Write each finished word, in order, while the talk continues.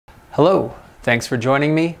Hello, thanks for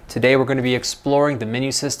joining me. Today we're going to be exploring the menu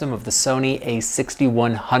system of the Sony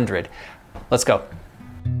a6100. Let's go.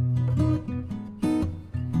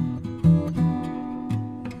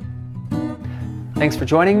 Thanks for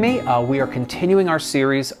joining me. We are continuing our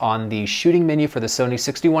series on the shooting menu for the Sony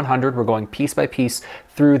 6100. We're going piece by piece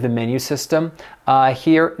through the menu system.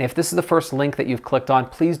 Here, if this is the first link that you've clicked on,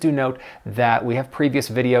 please do note that we have previous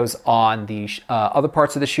videos on the other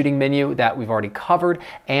parts of the shooting menu that we've already covered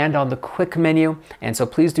and on the quick menu. And so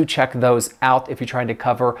please do check those out if you're trying to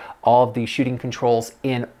cover all of the shooting controls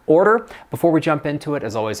in order. Before we jump into it,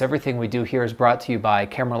 as always, everything we do here is brought to you by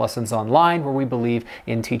Camera Lessons Online, where we believe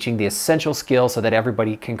in teaching the essential skills so that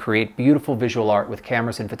everybody can create beautiful visual art with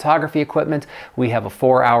cameras and photography equipment. We have a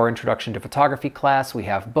 4-hour introduction to photography class. We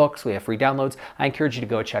have books, we have free downloads. I encourage you to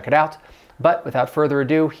go check it out. But without further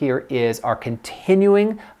ado, here is our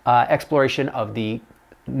continuing exploration of the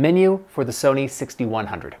menu for the Sony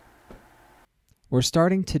 6100. We're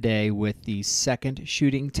starting today with the second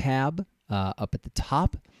shooting tab up at the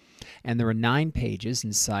top, and there are 9 pages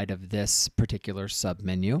inside of this particular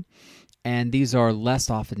submenu. And these are less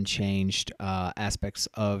often changed aspects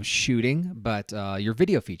of shooting, but your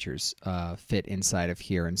video features fit inside of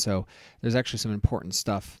here. And so there's actually some important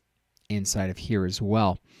stuff inside of here as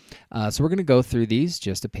well. So we're going to go through these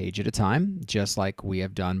just a page at a time, just like we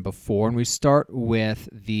have done before. And we start with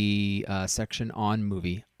the section on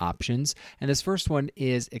movie options. And this first one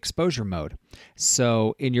is exposure mode.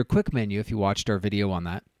 So in your quick menu, if you watched our video on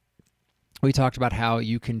that, we talked about how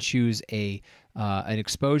you can choose an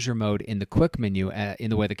exposure mode in the quick menu in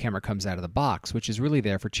the way the camera comes out of the box, which is really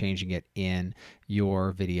there for changing it in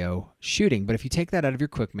your video shooting. But if you take that out of your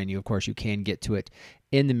quick menu, of course, you can get to it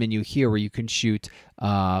in the menu here where you can shoot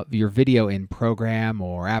your video in program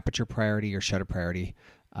or aperture priority or shutter priority,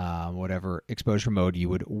 whatever exposure mode you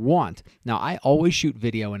would want. Now, I always shoot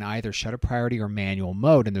video in either shutter priority or manual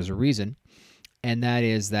mode, and there's a reason, and that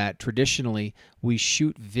is that traditionally we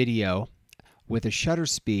shoot video with a shutter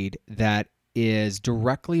speed that is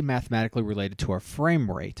directly mathematically related to our frame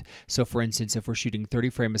rate. So for instance, if we're shooting 30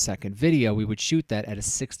 frame a second video, we would shoot that at a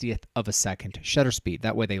 60th of a second shutter speed.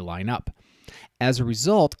 That way they line up. As a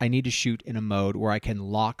result, I need to shoot in a mode where I can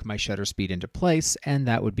lock my shutter speed into place, and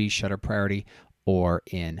that would be shutter priority or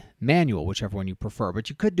in manual, whichever one you prefer. But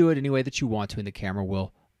you could do it any way that you want to, and the camera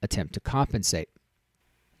will attempt to compensate.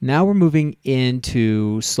 Now we're moving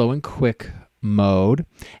into slow and quick mode,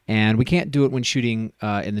 and we can't do it when shooting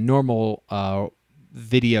in the normal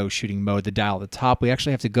video shooting mode, the dial at the top. We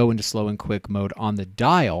actually have to go into slow and quick mode on the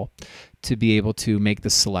dial to be able to make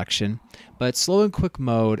the selection. But slow and quick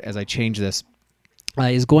mode, as I change this,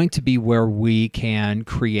 is going to be where we can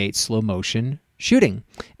create slow motion shooting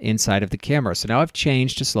inside of the camera. So now I've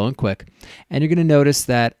changed to slow and quick, and you're going to notice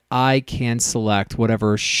that I can select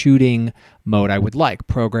whatever shooting mode I would like: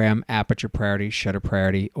 program, aperture priority, shutter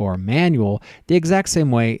priority, or manual, the exact same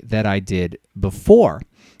way that I did before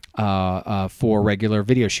for regular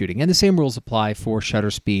video shooting. And the same rules apply for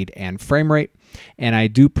shutter speed and frame rate. And I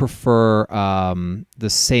do prefer the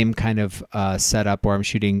same kind of setup where I'm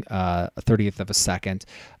shooting a 30th of a second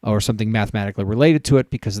or something mathematically related to it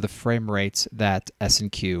because of the frame rates that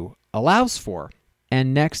S&Q allows for.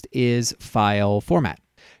 And next is file format.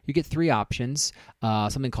 You get 3 options,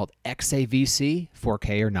 something called XAVC,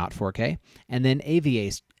 4K or not 4K, and then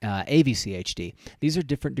AVC HD. These are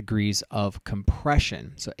different degrees of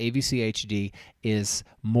compression. So AVC HD is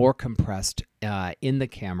more compressed in the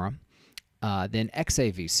camera than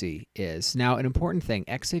XAVC is. Now, an important thing,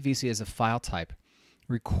 XAVC as a file type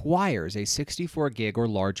requires a 64 gig or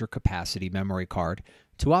larger capacity memory card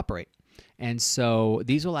to operate. And so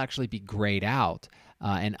these will actually be grayed out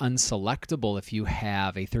and unselectable if you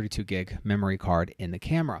have a 32 gig memory card in the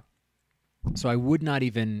camera. So I would not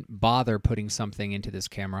even bother putting something into this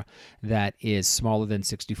camera that is smaller than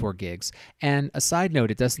 64 gigs. And a side note,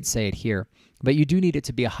 it doesn't say it here, but you do need it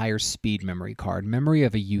to be a higher speed memory card. Memory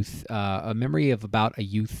of a memory of about a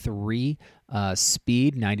U3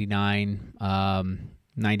 speed, 90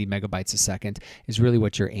 megabytes a second is really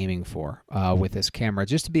what you're aiming for with this camera,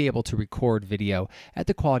 just to be able to record video at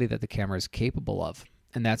the quality that the camera is capable of.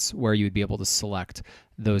 And that's where you would be able to select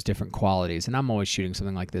those different qualities. And I'm always shooting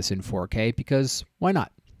something like this in 4K because why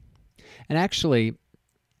not? And actually,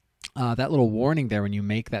 that little warning there when you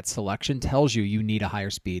make that selection tells you you need a higher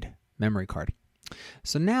speed memory card.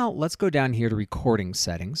 So now let's go down here to recording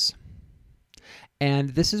settings. And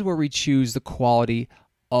this is where we choose the quality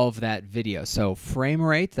of that video. So frame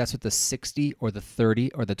rate, that's what the 60 or the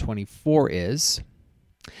 30 or the 24 is.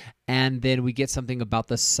 And then we get something about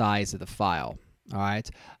the size of the file. All right.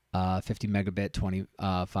 50 megabit,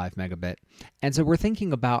 25 megabit. And so we're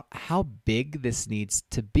thinking about how big this needs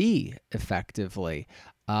to be effectively.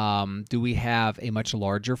 Do we have a much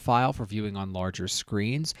larger file for viewing on larger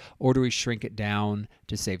screens, or do we shrink it down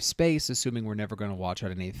to save space, assuming we're never going to watch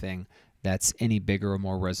on anything that's any bigger or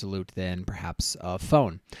more resolute than perhaps a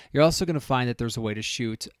phone? You're also going to find that there's a way to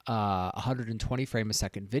shoot 120 frame a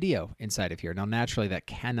second video inside of here. Now, naturally, that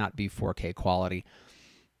cannot be 4K quality,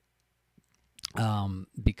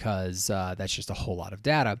 because that's just a whole lot of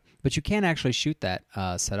data, but you can actually shoot that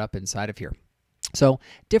set up inside of here. So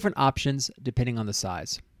different options depending on the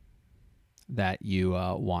size that you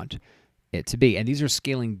want it to be. And these are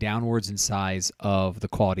scaling downwards in size of the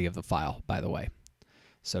quality of the file, by the way.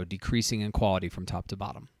 So decreasing in quality from top to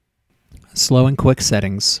bottom. Slow and quick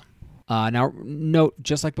settings. Now, note,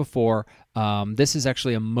 just like before, this is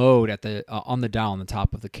actually a mode at the on the dial on the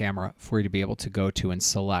top of the camera for you to be able to go to and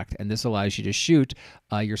select, and this allows you to shoot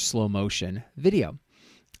your slow motion video.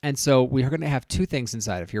 And so we are going to have two things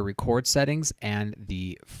inside of here: record settings and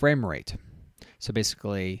the frame rate. So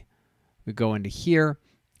basically, we go into here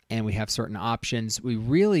and we have certain options. We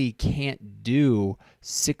really can't do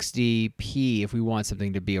 60p if we want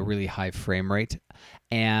something to be a really high frame rate.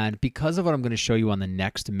 And because of what I'm going to show you on the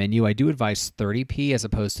next menu, I do advise 30p as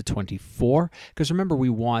opposed to 24, because remember, we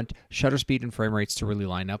want shutter speed and frame rates to really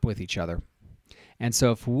line up with each other. And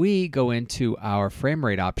so if we go into our frame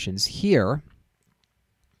rate options here,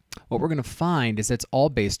 what we're going to find is it's all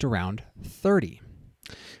based around 30.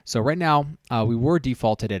 So right now, we were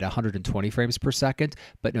defaulted at 120 frames per second,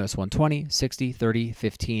 but notice 120, 60, 30,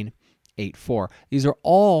 15, 8, 4. These are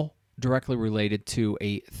all directly related to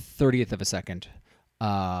a 30th of a second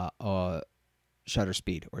shutter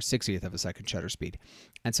speed, or 60th of a second shutter speed.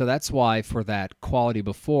 And so that's why for that quality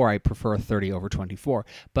before, I prefer 30 over 24.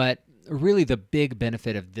 But really the big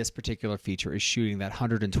benefit of this particular feature is shooting that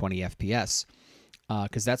 120 FPS.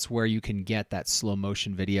 Because that's where you can get that slow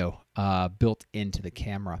motion video built into the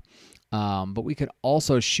camera. But we could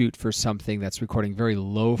also shoot for something that's recording very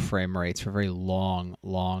low frame rates for very long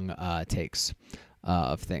takes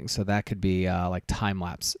of things. So that could be like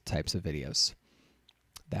time-lapse types of videos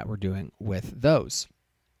that we're doing with those.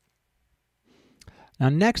 Now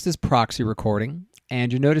next is proxy recording.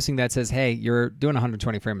 And you're noticing that says, hey, you're doing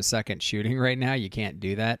 120 frames a second shooting right now. You can't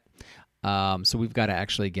do that. So we've got to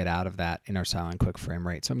actually get out of that in our silent quick frame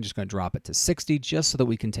rate. So I'm just going to drop it to 60 just so that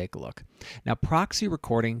we can take a look. Now, proxy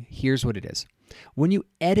recording, here's what it is. When you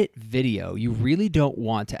edit video, you really don't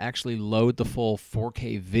want to actually load the full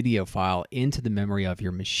 4K video file into the memory of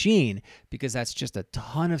your machine, because that's just a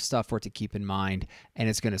ton of stuff for it to keep in mind, and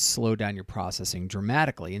it's going to slow down your processing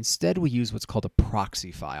dramatically. Instead, we use what's called a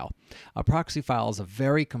proxy file. A proxy file is a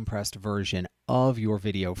very compressed version of your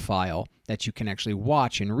video file that you can actually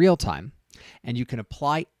watch in real time. And you can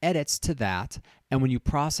apply edits to that, and when you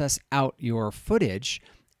process out your footage,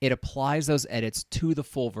 it applies those edits to the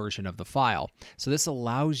full version of the file. So this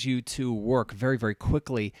allows you to work very, very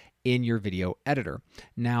quickly in your video editor.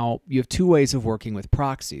 Now, you have two ways of working with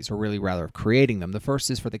proxies, or really rather of creating them. The first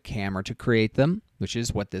is for the camera to create them, which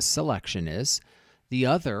is what this selection is. The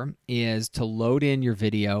other is to load in your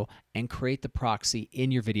video and create the proxy in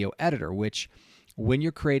your video editor, which when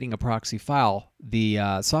you're creating a proxy file,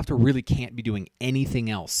 the software really can't be doing anything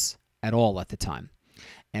else at all at the time.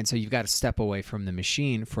 And so you've got to step away from the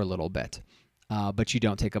machine for a little bit, but you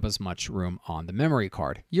don't take up as much room on the memory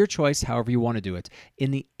card. Your choice, however you want to do it.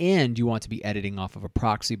 In the end, you want to be editing off of a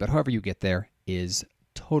proxy, but however you get there is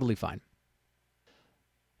totally fine.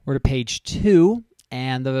 We're to page 2,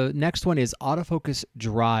 and the next one is autofocus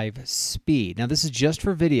drive speed. Now this is just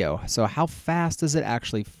for video, so how fast does it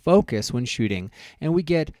actually focus when shooting? And we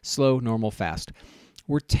get slow, normal, fast.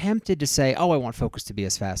 We're tempted to say, oh, I want focus to be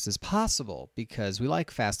as fast as possible because we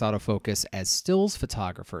like fast autofocus as stills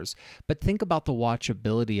photographers. But think about the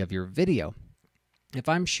watchability of your video. If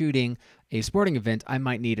I'm shooting a sporting event, I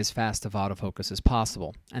might need as fast of autofocus as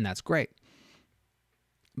possible, and that's great.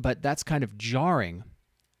 But that's kind of jarring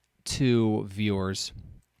to viewers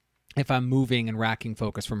if I'm moving and racking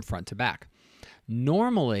focus from front to back.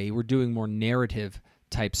 Normally, we're doing more narrative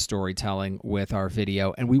type storytelling with our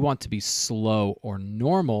video, and we want to be slow or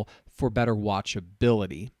normal for better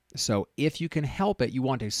watchability. So if you can help it, you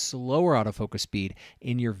want a slower autofocus speed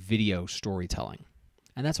in your video storytelling.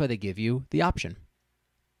 And that's why they give you the option.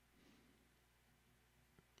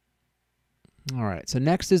 All right, so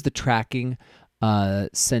next is the tracking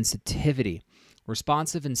sensitivity.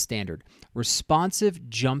 Responsive and standard. Responsive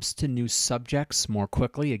jumps to new subjects more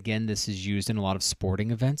quickly. Again, this is used in a lot of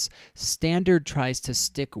sporting events. Standard tries to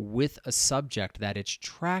stick with a subject that it's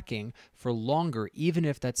tracking for longer, even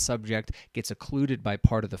if that subject gets occluded by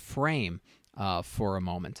part of the frame for a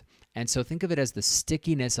moment. And so think of it as the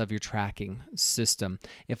stickiness of your tracking system.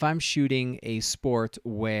 If I'm shooting a sport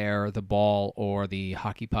where the ball or the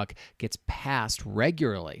hockey puck gets passed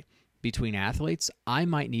regularly between athletes, I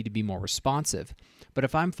might need to be more responsive. But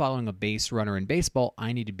if I'm following a base runner in baseball,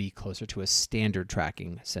 I need to be closer to a standard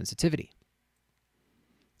tracking sensitivity.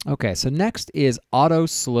 Okay, so next is auto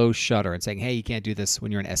slow shutter and saying, hey, you can't do this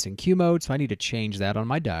when you're in S&Q mode, so I need to change that on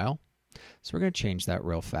my dial. So we're going to change that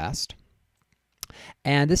real fast.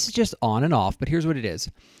 And this is just on and off, but here's what it is.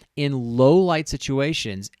 In low light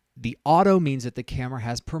situations, the auto means that the camera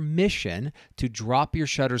has permission to drop your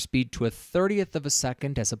shutter speed to a 30th of a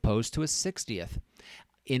second as opposed to a 60th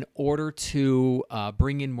in order to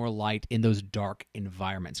bring in more light in those dark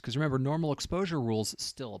environments. Because remember, normal exposure rules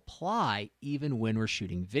still apply even when we're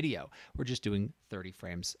shooting video. We're just doing 30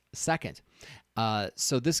 frames a second.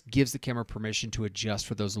 So this gives the camera permission to adjust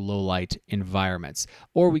for those low light environments.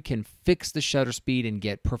 Or we can fix the shutter speed and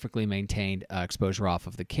get perfectly maintained exposure off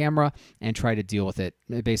of the camera and try to deal with it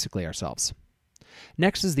basically ourselves.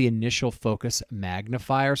 Next is the initial focus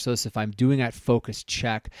magnifier. So if I'm doing that focus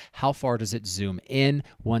check, how far does it zoom in,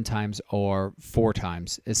 1 times or 4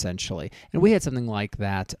 times, essentially? And we had something like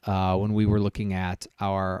that when we were looking at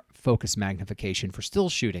our focus magnification for still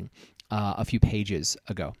shooting a few pages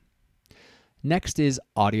ago. Next is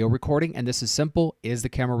audio recording, and this is simple. Is the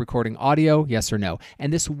camera recording audio? Yes or no?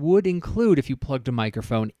 And this would include if you plugged a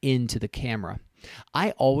microphone into the camera. I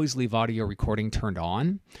always leave audio recording turned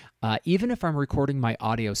on, even if I'm recording my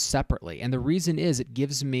audio separately. And the reason is it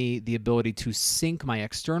gives me the ability to sync my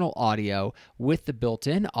external audio with the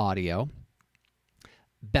built-in audio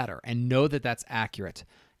better and know that that's accurate.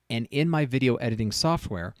 And in my video editing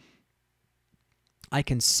software, I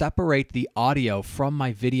can separate the audio from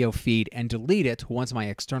my video feed and delete it once my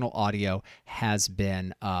external audio has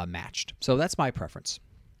been matched. So that's my preference.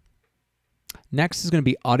 Next is going to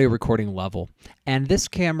be audio recording level. And this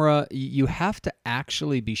camera, you have to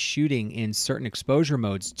actually be shooting in certain exposure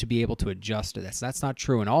modes to be able to adjust to this. That's not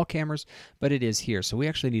true in all cameras, but it is here. So we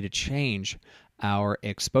actually need to change our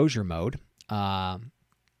exposure mode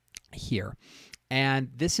here. And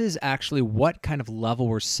this is actually what kind of level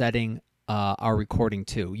we're setting our recording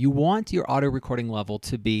to. You want your audio recording level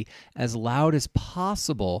to be as loud as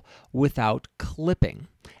possible without clipping.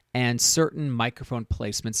 And certain microphone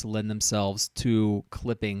placements lend themselves to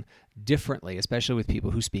clipping differently, especially with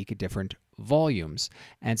people who speak at different volumes.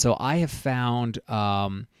 And so I have found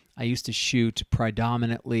I used to shoot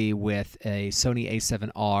predominantly with a Sony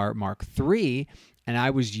a7R Mark III, and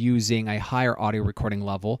I was using a higher audio recording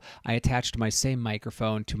level. I attached my same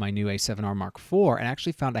microphone to my new a7R Mark IV and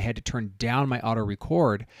actually found I had to turn down my auto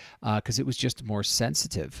record because it was just more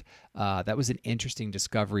sensitive. That was an interesting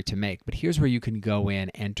discovery to make, but here's where you can go in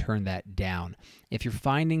and turn that down. If you're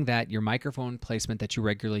finding that your microphone placement that you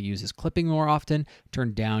regularly use is clipping more often,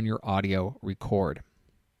 turn down your audio record,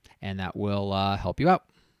 and that will help you out.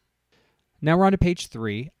 Now we're on to page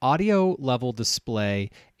 3. Audio level display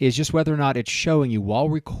is just whether or not it's showing you while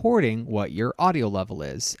recording what your audio level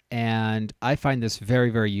is. And I find this very,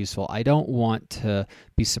 very useful. I don't want to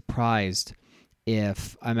be surprised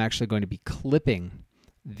if I'm actually going to be clipping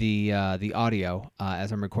the audio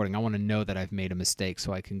as I'm recording. I want to know that I've made a mistake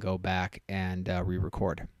so I can go back and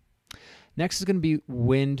re-record. Next is going to be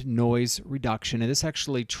wind noise reduction, and this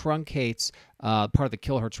actually truncates part of the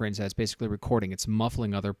kilohertz range that it's basically recording. It's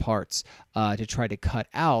muffling other parts to try to cut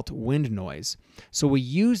out wind noise. So we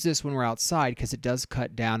use this when we're outside because it does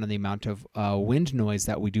cut down on the amount of wind noise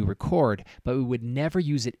that we do record, but we would never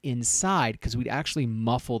use it inside because we'd actually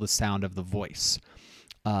muffle the sound of the voice.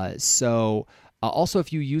 Also,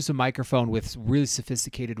 if you use a microphone with really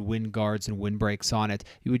sophisticated wind guards and wind brakes on it,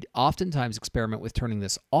 you would oftentimes experiment with turning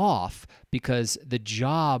this off because the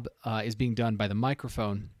job is being done by the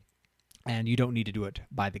microphone and you don't need to do it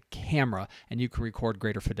by the camera, and you can record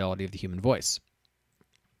greater fidelity of the human voice.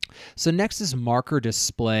 So next is marker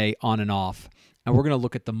display on and off, and we're going to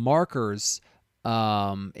look at the markers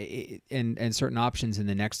and certain options in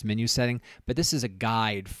the next menu setting, but this is a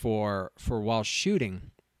guide for while shooting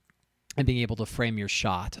and being able to frame your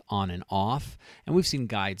shot on and off. And we've seen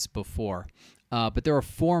guides before. But there are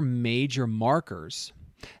 4 major markers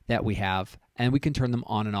that we have, and we can turn them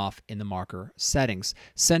on and off in the marker settings.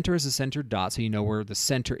 Center is a center dot, so you know where the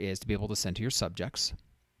center is to be able to center your subjects.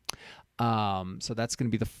 So that's going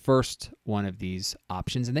to be the first one of these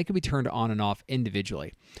options, and they can be turned on and off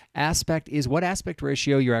individually. Aspect is what aspect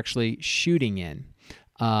ratio you're actually shooting in.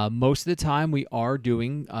 Most of the time we are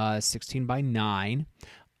doing 16:9,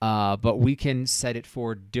 but we can set it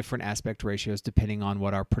for different aspect ratios depending on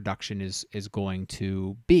what our production is going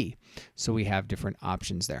to be. So we have different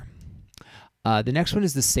options there. The next one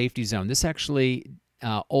is the safety zone. This actually,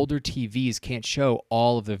 older TVs can't show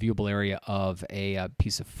all of the viewable area of a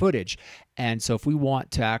piece of footage. And so if we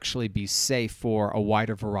want to actually be safe for a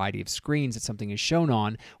wider variety of screens that something is shown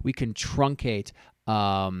on, we can truncate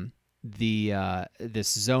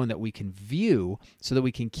this zone that we can view so that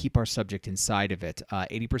we can keep our subject inside of it.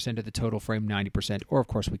 80% of the total frame, 90%, or of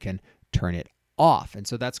course we can turn it off. And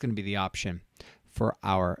so that's going to be the option for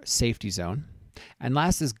our safety zone. And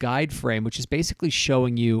last is guide frame, which is basically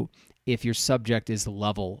showing you if your subject is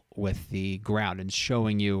level with the ground and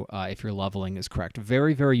showing you if your leveling is correct.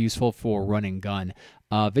 Very, very useful for run and gun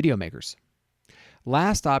video makers.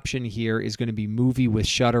 Last option here is going to be movie with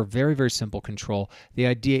shutter. Very, very simple control. The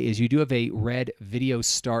idea is you do have a red video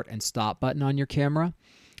start and stop button on your camera,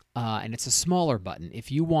 and it's a smaller button.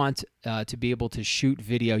 If you want to be able to shoot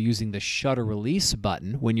video using the shutter release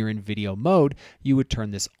button when you're in video mode, you would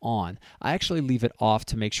turn this on. I actually leave it off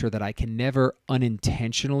to make sure that I can never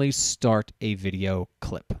unintentionally start a video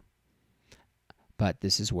clip. But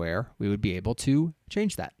this is where we would be able to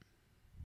change that.